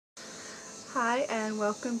Hi and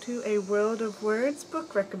welcome to A World of Words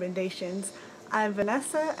book recommendations. I'm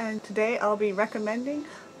Vanessa and today I'll be recommending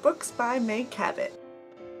books by Meg Cabot.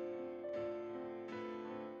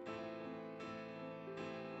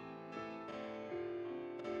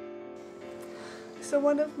 So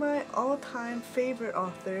one of my all-time favorite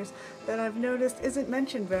authors that I've noticed isn't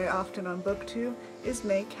mentioned very often on BookTube is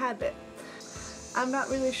Meg Cabot. I'm not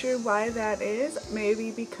really sure why that is,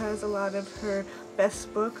 maybe because a lot of her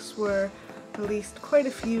best books were released quite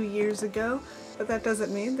a few years ago, but that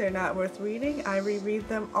doesn't mean they're not worth reading. I reread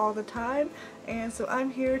them all the time, and so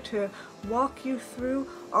I'm here to walk you through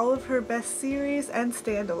all of her best series and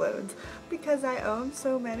standalones. Because I own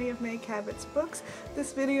so many of Meg Cabot's books,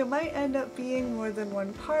 this video might end up being more than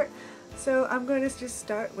one part, so I'm going to just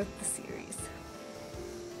start with the series.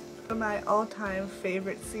 My all-time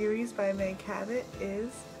favorite series by Meg Cabot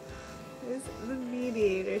is the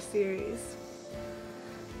Mediator series.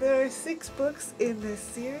 There are 6 books in this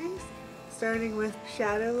series, starting with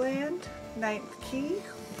Shadowland, Ninth Key,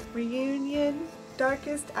 Reunion,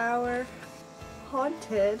 Darkest Hour,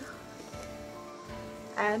 Haunted,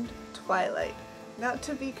 and Twilight. Not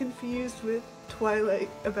to be confused with Twilight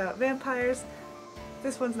about vampires.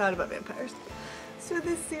 This one's not about vampires. So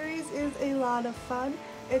this series is a lot of fun.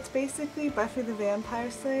 It's basically Buffy the Vampire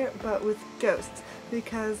Slayer, but with ghosts,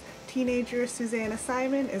 because teenager Susanna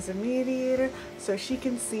Simon is a mediator, so she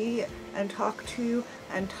can see and talk to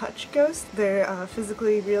and touch ghosts. They're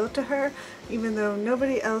physically real to her, even though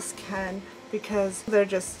nobody else can, because they're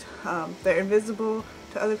just, they're invisible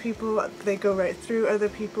to other people. They go right through other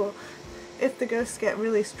people. If the ghosts get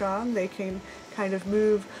really strong, they can kind of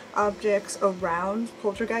move objects around,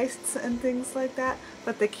 poltergeists and things like that,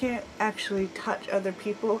 but they can't actually touch other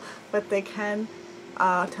people, but they can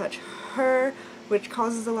touch her, which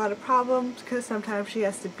causes a lot of problems because sometimes she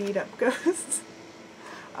has to beat up ghosts.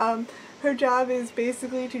 Her job is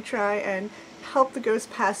basically to try and help the ghosts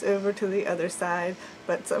pass over to the other side,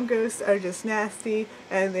 but some ghosts are just nasty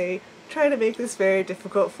and they try to make this very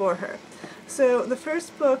difficult for her. So the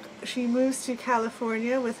first book, she moves to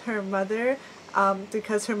California with her mother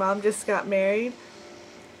because her mom just got married.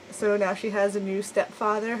 So now she has a new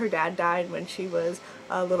stepfather. Her dad died when she was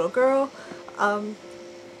a little girl,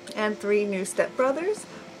 and 3 new stepbrothers.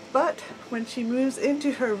 But when she moves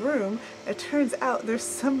into her room, it turns out there's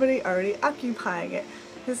somebody already occupying it.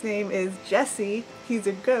 His name is Jesse. He's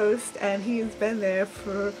a ghost, and he's been there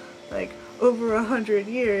for like over 100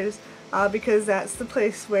 years because that's the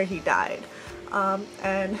place where he died.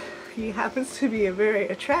 And he happens to be a very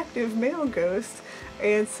attractive male ghost,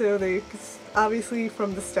 and so they obviously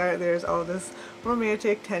from the start there's all this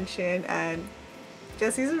romantic tension, and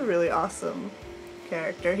Jesse's a really awesome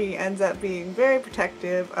character. He ends up being very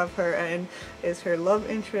protective of her and is her love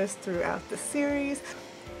interest throughout the series.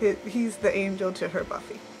 He's the angel to her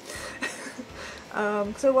Buffy.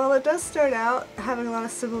 So while it does start out having a lot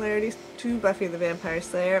of similarities to Buffy the Vampire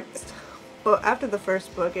Slayer, but after the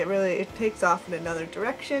first book it takes off in another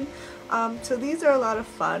direction. So these are a lot of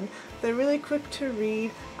fun. They're really quick to read.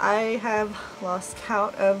 I have lost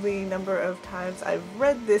count of the number of times I've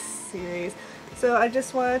read this series. So I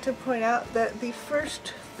just wanted to point out that the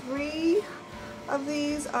first 3 of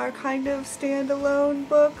these are kind of standalone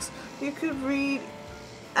books. You could read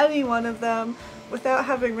any one of them without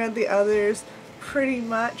having read the others pretty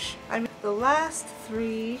much. I mean, the last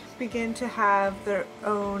 3 begin to have their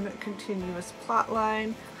own continuous plot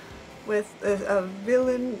line with a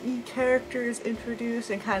villain character is introduced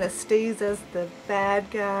and kind of stays as the bad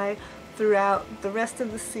guy throughout the rest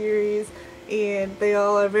of the series, and they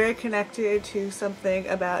all are very connected to something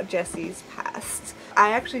about Jesse's past.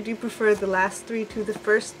 I actually do prefer the last 3 to the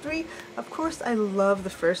first 3. Of course I love the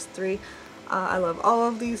first 3. I love all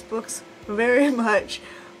of these books very much,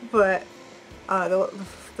 but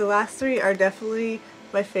the last 3 are definitely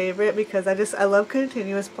my favorite because I love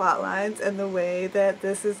continuous plot lines, and the way that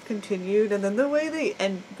this is continued, and then the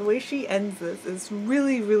way she ends this is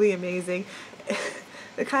really amazing.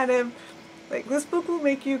 The kind of like, this book will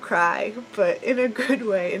make you cry, but in a good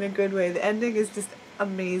way. The ending is just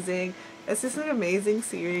amazing. It's just an amazing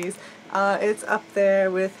series. It's up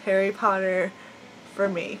there with Harry Potter for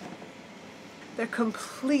me. They're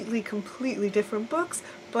completely different books,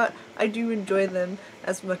 but I do enjoy them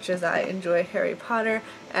as much as I enjoy Harry Potter,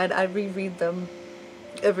 and I reread them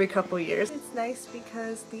every couple years. It's nice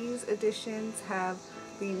because these editions have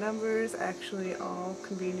the numbers actually all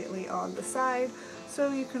conveniently on the side,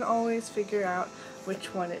 so you can always figure out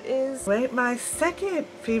which one it is. Right, my second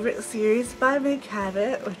favorite series by Meg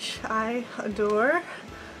Cabot, which I adore,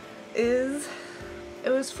 it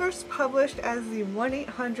was first published as the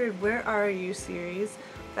 1-800 Where Are You series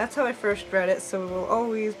That's how I first read it, so it will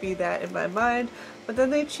always be that in my mind. But then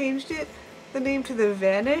they changed the name to The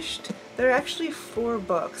Vanished. There are actually 4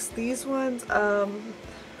 books. These ones,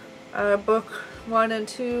 book 1 and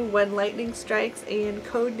 2, When Lightning Strikes, and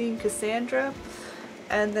Codename Cassandra.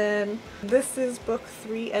 And then this is book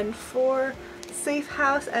 3 and 4, Safe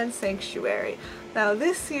House and Sanctuary. Now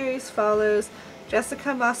this series follows Jessica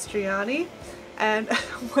Mastriani, and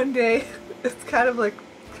one day, it's kind of like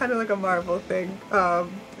a Marvel thing,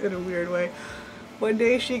 in a weird way. One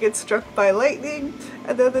day she gets struck by lightning,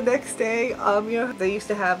 and then the next day, you know, they used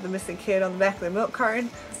to have the missing kid on the back of the milk carton.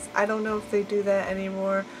 I don't know if they do that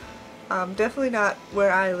anymore. Definitely not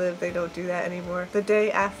where I live, they don't do that anymore. The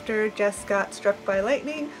day after Jess got struck by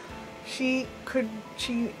lightning, she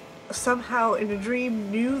somehow in a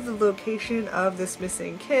dream knew the location of this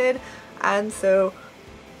missing kid, and so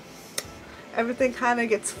everything kind of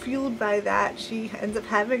gets fueled by that. She ends up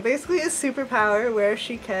having basically a superpower where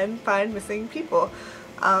she can find missing people.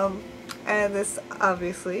 And this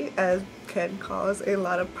obviously, as can cause a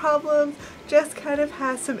lot of problems. Jess kind of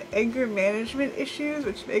has some anger management issues,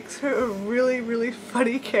 which makes her a really, really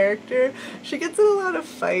funny character. She gets in a lot of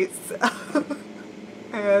fights,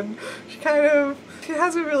 and she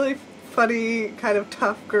has a really funny, kind of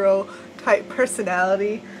tough girl type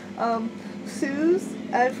personality. Suze,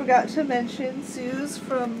 I forgot to mention, Suze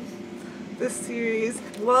from this series,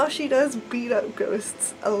 while she does beat up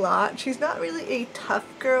ghosts a lot, she's not really a tough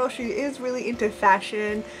girl. She is really into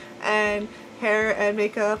fashion and hair and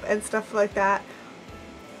makeup and stuff like that.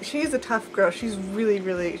 She's a tough girl. She's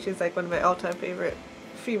she's like one of my all-time favorite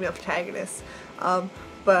female protagonists.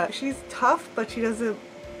 But she's tough, but she doesn't,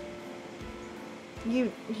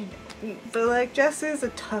 but like Jess is a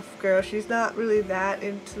tough girl. She's not really that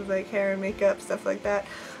into like hair and makeup, stuff like that.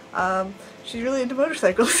 She's really into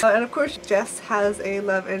motorcycles. And of course Jess has a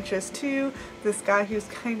love interest too, this guy who's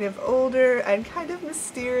kind of older and kind of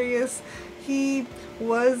mysterious.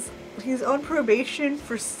 He's on probation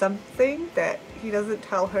for something that he doesn't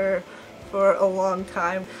tell her for a long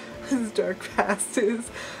time. His dark past is,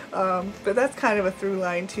 but that's kind of a through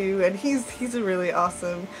line too, and he's a really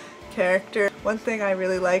awesome character. One thing I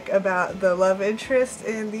really like about the love interest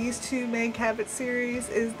in these 2 Meg Cabot series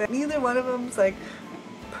is that neither one of them's like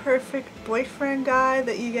perfect boyfriend guy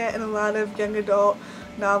that you get in a lot of young adult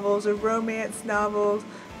novels or romance novels,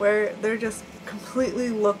 where they're just completely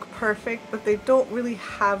look perfect, but they don't really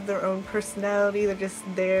have their own personality. They're just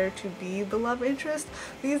there to be the love interest.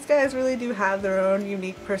 These guys really do have their own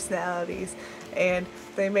unique personalities, and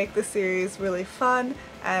they make the series really fun,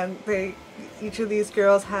 and each of these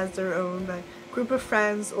girls has their own group of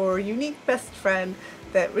friends or unique best friend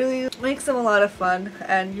that really makes them a lot of fun,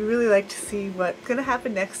 and you really like to see what's gonna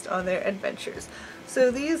happen next on their adventures.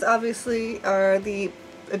 So these obviously are the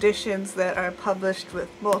editions that are published with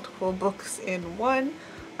multiple books in one.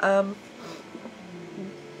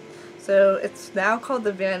 So it's now called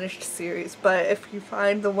the Vanished series, but if you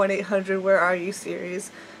find the 1-800 Where Are You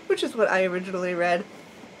series, which is what I originally read,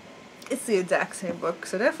 it's the exact same book,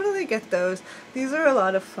 so definitely get those. These are a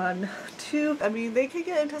lot of fun too. I mean, they could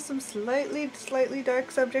get into some slightly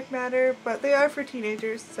dark subject matter, but they are for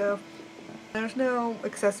teenagers, so there's no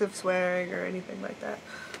excessive swearing or anything like that.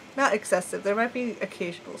 Not excessive, there might be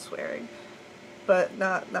occasional swearing, but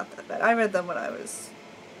not that bad. I read them when I was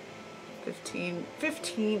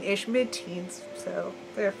 15-ish, mid-teens, so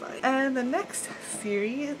they're fine. And the next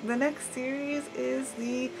series is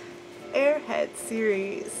the Airhead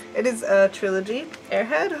series. It is a trilogy.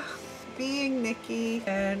 Airhead, Being Nikki,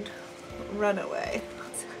 and Runaway.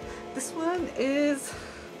 This one is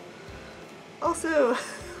also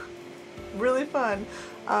really fun.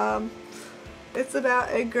 It's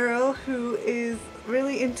about a girl who is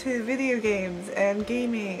really into video games and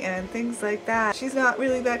gaming and things like that. She's not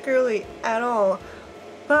really that girly at all,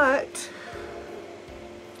 but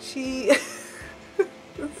she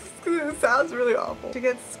it sounds really awful. She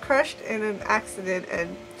gets crushed in an accident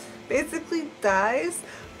and basically dies,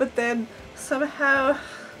 but then somehow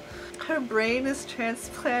her brain is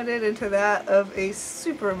transplanted into that of a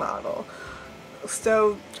supermodel.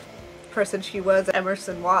 So the person she was,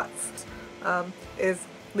 Emerson Watts, is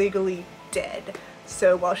legally dead.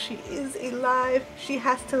 So while she is alive, she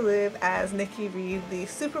has to live as Nikki Reed, the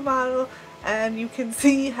supermodel, and you can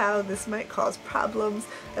see how this might cause problems,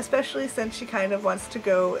 especially since she kind of wants to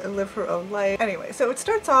go and live her own life. Anyway, so it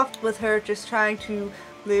starts off with her just trying to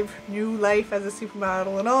live new life as a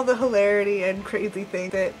supermodel and all the hilarity and crazy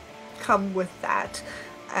things that come with that.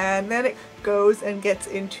 And then it goes and gets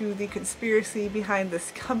into the conspiracy behind this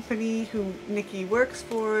company who Nikki works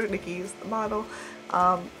for. Nikki is the model,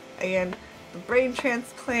 and the brain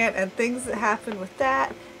transplant and things that happen with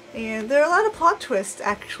that. And there are a lot of plot twists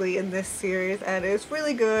actually in this series, and it's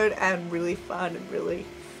really good and really fun and really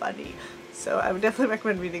funny. So I would definitely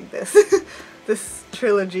recommend reading this this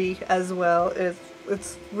trilogy as well.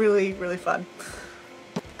 It's really, really fun.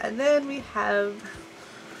 And then we have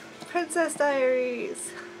Princess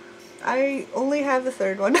Diaries. I only have the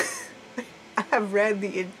third one. I have read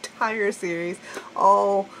the entire series,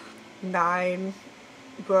 all 9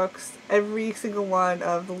 books, every single one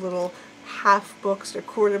of the little half books or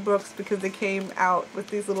quarter books, because they came out with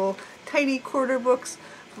these little tiny quarter books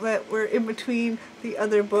that were in between the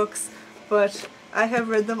other books. But I have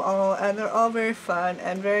read them all, and they're all very fun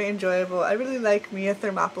and very enjoyable. I really like Mia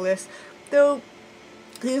Thermopolis, though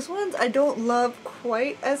these ones I don't love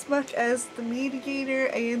quite as much as the Mediator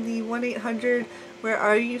and the 1-800 Where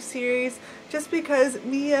Are You series, just because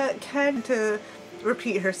Mia tends to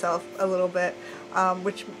repeat herself a little bit,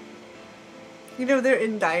 which, you know, they're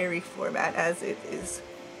in diary format as it is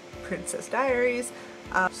Princess Diaries.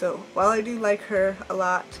 So while I do like her a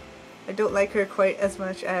lot, I don't like her quite as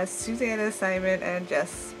much as Susanna Simon and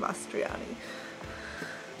Jess Mastriani.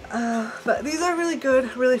 But these are really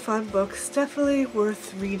good, really fun books. Definitely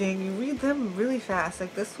worth reading. You read them really fast.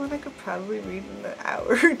 Like this one I could probably read in an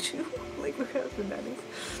hour or two. Like look how good that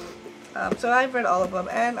is. So I've read all of them,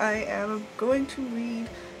 and I am going to read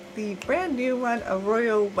the brand new one, A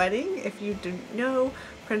Royal Wedding. If you didn't know,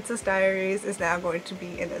 Princess Diaries is now going to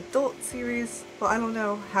be an adult series. Well, I don't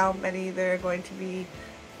know how many there are going to be,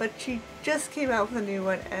 but she just came out with a new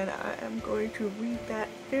one, and I am going to read that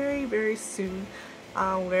very, very soon,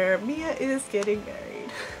 where Mia is getting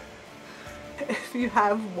married. If you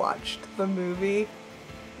have watched the movie,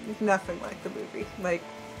 nothing like the movie. Like,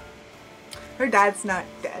 her dad's not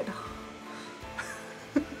dead.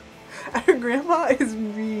 Her grandma is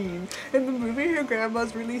mean. In the movie, her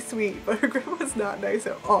grandma's really sweet, but her grandma's not nice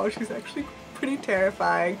at all. She's actually pretty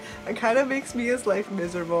terrifying and kind of makes Mia's life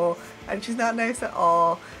miserable, and she's not nice at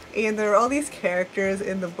all. And there are all these characters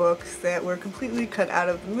in the books that were completely cut out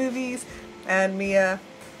of the movies, and Mia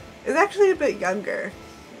is actually a bit younger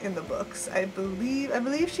in the books. I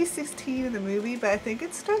believe she's 16 in the movie, but I think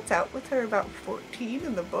it starts out with her about 14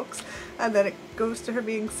 in the books, and then it goes to her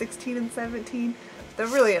being 16 and 17. They're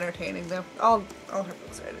really entertaining though. All her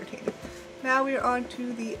books are entertaining. Now we are on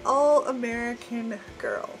to The All-American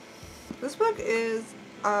Girl. This book is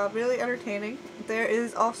really entertaining. There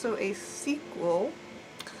is also a sequel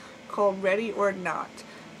called Ready or Not.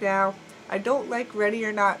 Now, I don't like Ready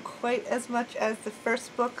or Not quite as much as the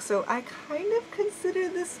first book, so I kind of consider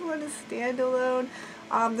this one a standalone.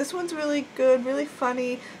 This one's really good, really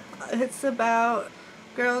funny. It's about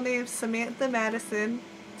a girl named Samantha Madison,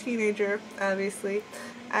 teenager obviously,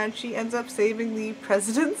 and she ends up saving the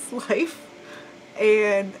president's life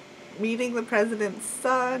and meeting the president's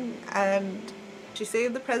son, and she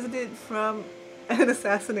saved the president from an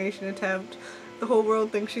assassination attempt. The whole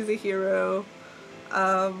world thinks she's a hero,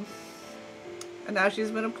 and now she's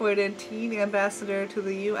been appointed teen ambassador to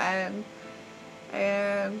the UN,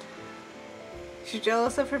 and she's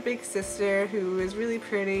jealous of her big sister, who is really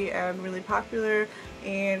pretty and really popular,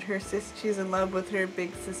 and she's in love with her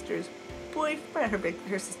big sister's boyfriend.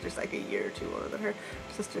 Her sister's like a year or two older than her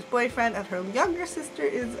sister's boyfriend, and her younger sister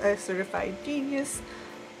is a certified genius,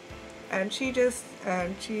 and she's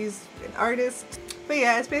an artist. But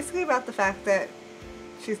yeah, it's basically about the fact that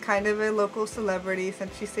she's kind of a local celebrity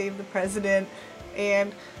since she saved the president,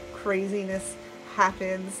 and craziness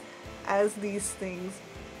happens as these things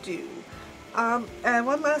do. And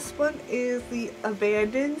one last one is the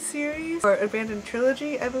Abandoned series, or Abandoned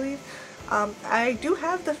trilogy, I believe. I do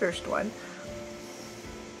have the first one.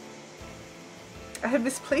 I have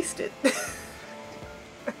misplaced it.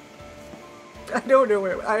 I don't know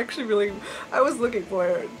where. I was looking for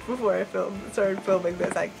it before I started filming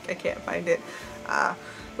this. I can't find it,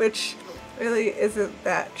 which really isn't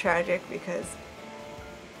that tragic because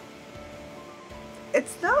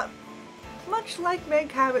it's not much like Meg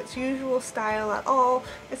Cabot's usual style at all.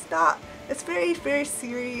 It's very, very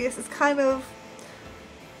serious. It's kind of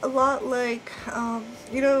a lot like,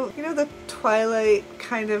 you know the Twilight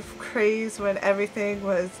kind of craze when everything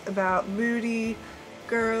was about moody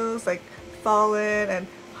girls, like Fallen and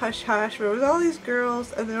Hush Hush, where it was all these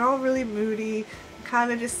girls and they're all really moody,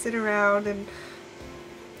 kind of just sit around and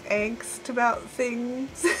angst about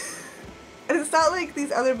things. And it's not like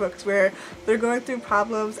these other books where they're going through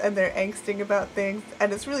problems and they're angsting about things,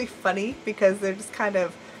 and it's really funny because they're just kind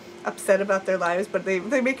of upset about their lives, but they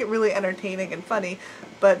make it really entertaining and funny.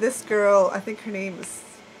 But this girl, I think her name is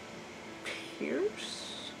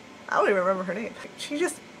Pierce? I don't even remember her name.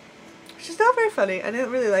 She's not very funny. I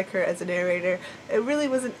didn't really like her as a narrator. It really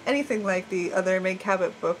wasn't anything like the other Meg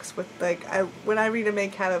Cabot books with like, when I read a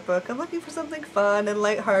Meg Cabot book, I'm looking for something fun and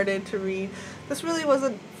lighthearted to read. This really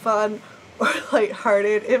wasn't fun or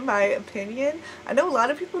lighthearted in my opinion. I know a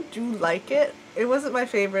lot of people do like it. It wasn't my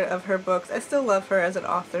favorite of her books. I still love her as an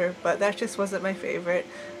author, but that just wasn't my favorite.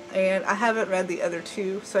 And I haven't read the other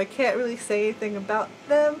two, so I can't really say anything about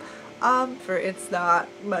them, for it's not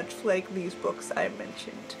much like these books I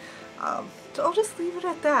mentioned. So I'll just leave it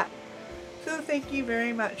at that. So thank you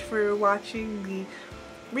very much for watching the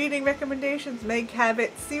Reading Recommendations Meg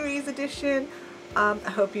Cabot Series Edition. I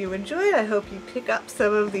hope you enjoyed. I hope you pick up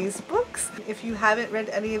some of these books. If you haven't read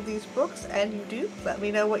any of these books and you do, let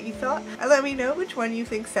me know what you thought. And let me know which one you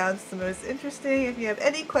think sounds the most interesting. If you have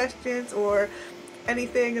any questions or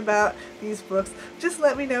anything about these books, just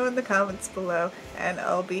let me know in the comments below and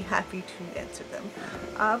I'll be happy to answer them.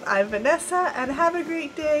 I'm Vanessa and have a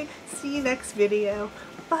great day. See you next video.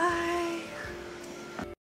 Bye!